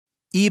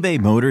eBay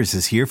Motors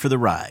is here for the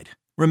ride.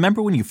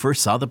 Remember when you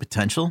first saw the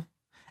potential?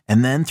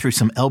 And then through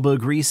some elbow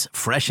grease,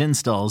 fresh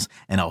installs,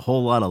 and a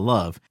whole lot of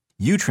love,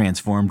 you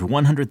transformed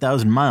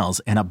 100,000 miles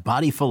and a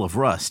body full of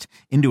rust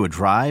into a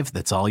drive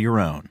that's all your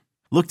own.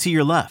 Look to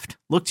your left.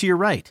 Look to your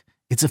right.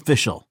 It's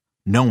official.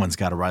 No one's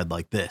got a ride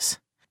like this.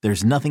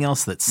 There's nothing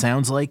else that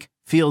sounds like,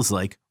 feels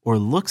like, or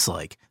looks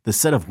like the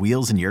set of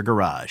wheels in your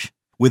garage.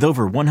 With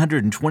over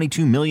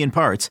 122 million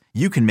parts,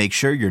 you can make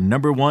sure your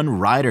number one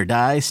ride or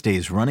die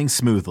stays running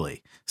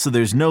smoothly. So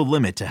there's no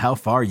limit to how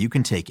far you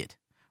can take it.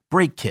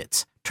 Brake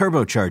kits,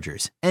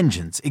 turbochargers,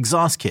 engines,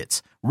 exhaust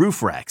kits,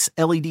 roof racks,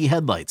 LED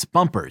headlights,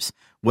 bumpers,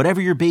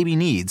 whatever your baby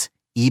needs,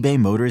 eBay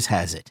Motors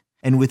has it.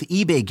 And with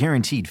eBay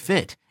Guaranteed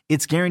Fit,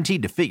 it's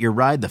guaranteed to fit your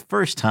ride the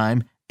first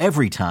time,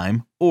 every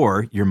time,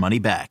 or your money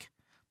back.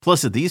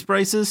 Plus at these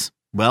prices,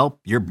 well,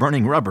 you're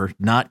burning rubber,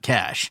 not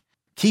cash.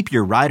 Keep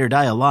your ride or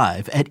die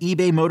alive at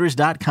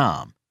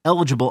ebaymotors.com.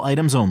 Eligible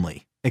items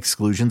only.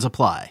 Exclusions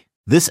apply.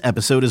 This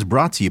episode is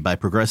brought to you by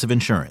Progressive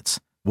Insurance.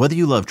 Whether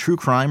you love true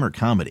crime or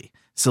comedy,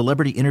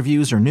 celebrity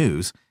interviews or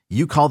news,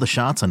 you call the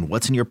shots on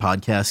what's in your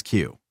podcast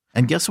queue.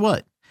 And guess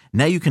what?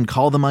 Now you can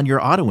call them on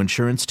your auto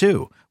insurance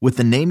too with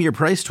the Name Your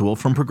Price tool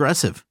from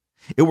Progressive.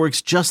 It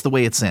works just the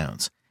way it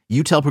sounds.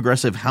 You tell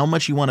Progressive how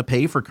much you want to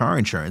pay for car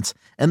insurance,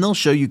 and they'll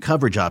show you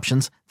coverage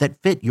options that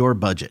fit your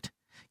budget.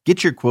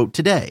 Get your quote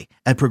today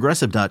at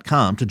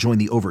Progressive.com to join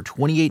the over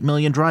 28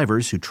 million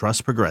drivers who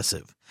trust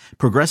Progressive.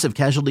 Progressive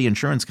Casualty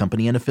Insurance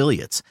Company and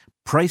Affiliates.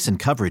 Price and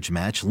coverage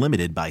match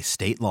limited by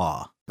state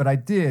law. But I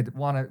did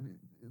want to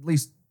at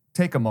least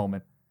take a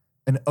moment,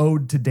 an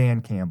ode to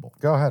Dan Campbell.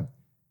 Go ahead.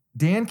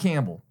 Dan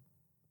Campbell,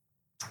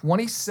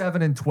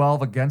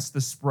 27-12 against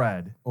the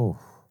spread. Oh,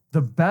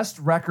 The best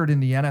record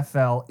in the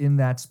NFL in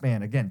that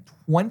span. Again,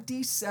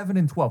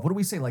 27-12. What do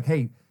we say? Like,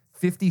 hey,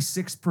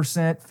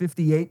 56%,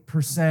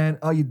 58%.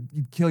 Oh, you'd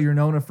kill your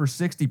Nona for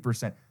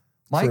 60%.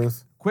 Mike,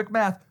 Truth. Quick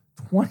math,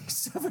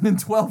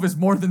 27-12 is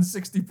more than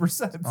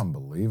 60%.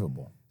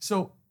 Unbelievable.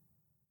 So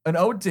an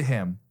ode to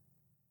him.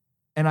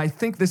 And I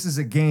think this is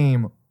a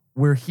game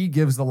where he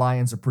gives the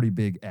Lions a pretty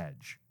big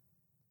edge.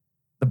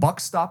 The Bucs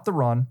stop the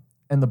run,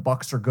 and the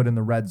Bucs are good in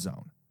the red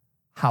zone.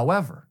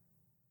 However,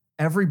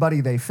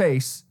 everybody they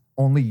face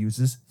only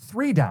uses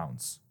 3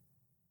 downs.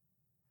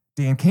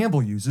 Dan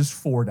Campbell uses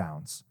 4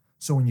 downs.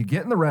 So when you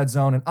get in the red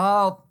zone and,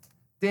 oh,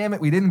 damn it,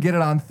 we didn't get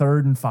it on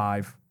 3rd and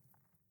 5.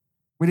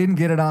 We didn't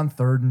get it on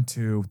 3rd and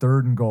 2,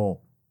 3rd and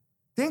goal.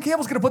 Dan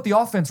Campbell's going to put the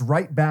offense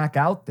right back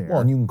out there. Well,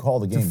 and you can call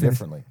the game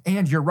differently.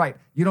 And you're right.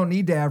 You don't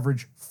need to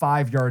average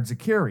 5 yards a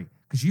carry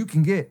because you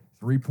can get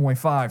 3.5,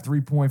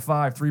 3.5,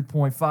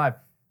 3.5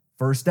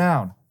 first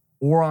down.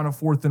 Or on a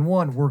 4th and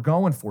 1, we're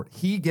going for it.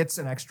 He gets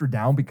an extra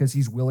down because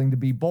he's willing to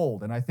be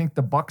bold. And I think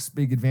the Bucs'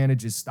 big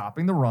advantage is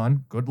stopping the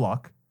run. Good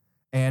luck.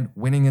 And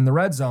winning in the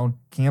red zone.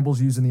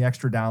 Campbell's using the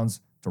extra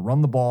downs to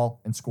run the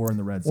ball and score in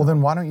the red zone. Well,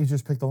 then why don't you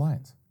just pick the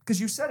Lions? Because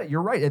you said it.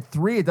 You're right. At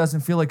 3, it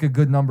doesn't feel like a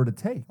good number to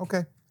take.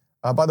 Okay.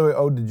 By the way,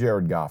 ode to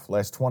Jared Goff.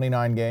 Last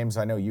 29 games.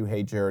 I know you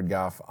hate Jared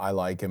Goff. I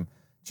like him.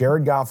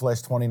 Jared Goff,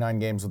 last 29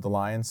 games with the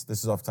Lions.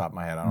 This is off the top of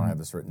my head. I don't have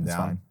this written down.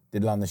 Fine.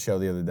 Did it on the show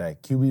the other day.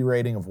 QB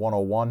rating of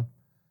 101.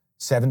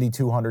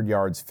 7,200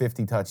 yards,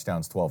 50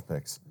 touchdowns, 12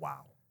 picks.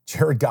 Wow.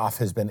 Jared Goff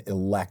has been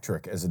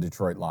electric as a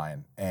Detroit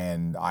Lion.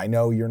 And I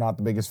know you're not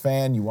the biggest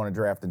fan. You want to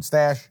draft and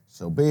stash,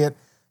 so be it.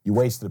 You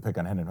wasted a pick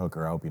on Hendon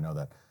Hooker. I hope you know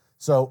that.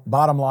 So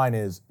bottom line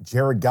is,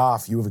 Jared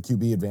Goff, you have a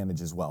QB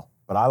advantage as well.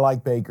 But I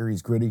like Baker.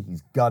 He's gritty.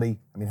 He's gutty.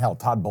 I mean, hell,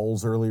 Todd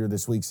Bowles earlier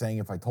this week saying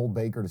if I told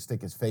Baker to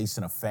stick his face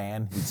in a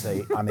fan, he'd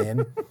say, I'm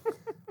in.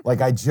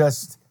 Like, I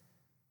don't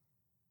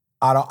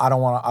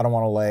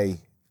want to lay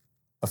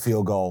a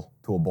field goal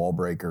to a ball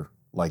breaker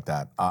like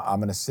that. I'm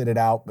going to sit it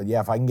out. But,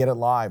 yeah, if I can get it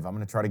live, I'm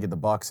going to try to get the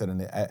Bucs at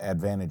an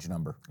advantage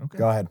number. Okay.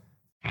 Go ahead.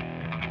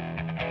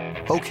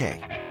 Okay,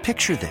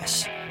 picture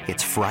this.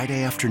 It's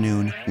Friday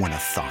afternoon when a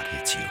thought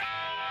hits you.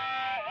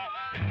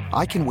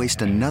 I can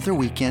waste another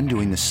weekend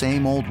doing the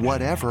same old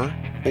whatever,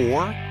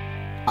 or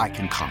I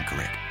can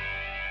conquer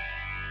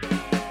it.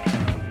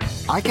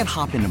 I can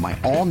hop into my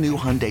all-new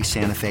Hyundai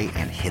Santa Fe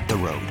and hit the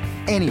road.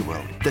 Any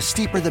road. The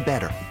steeper, the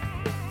better.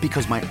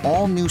 Because my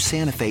all-new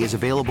Santa Fe is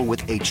available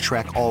with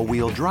H-Track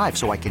all-wheel drive,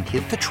 so I can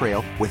hit the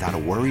trail without a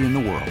worry in the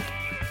world.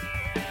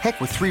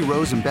 Heck, with 3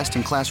 rows and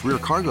best-in-class rear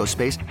cargo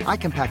space, I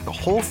can pack the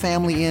whole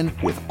family in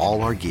with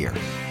all our gear.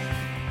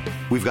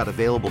 We've got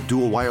available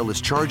dual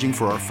wireless charging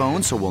for our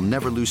phones, so we'll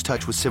never lose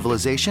touch with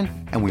civilization,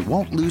 and we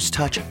won't lose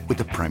touch with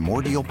the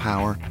primordial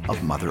power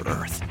of Mother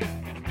Earth.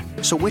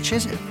 So which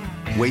is it?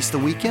 Waste the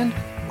weekend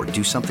or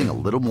do something a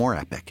little more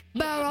epic?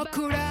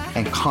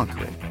 And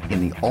conquer it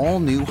in the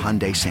all-new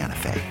Hyundai Santa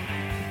Fe.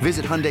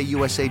 Visit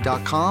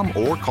HyundaiUSA.com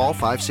or call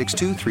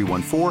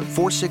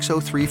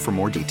 562-314-4603 for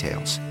more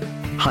details.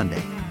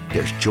 Hyundai,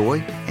 there's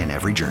joy in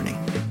every journey.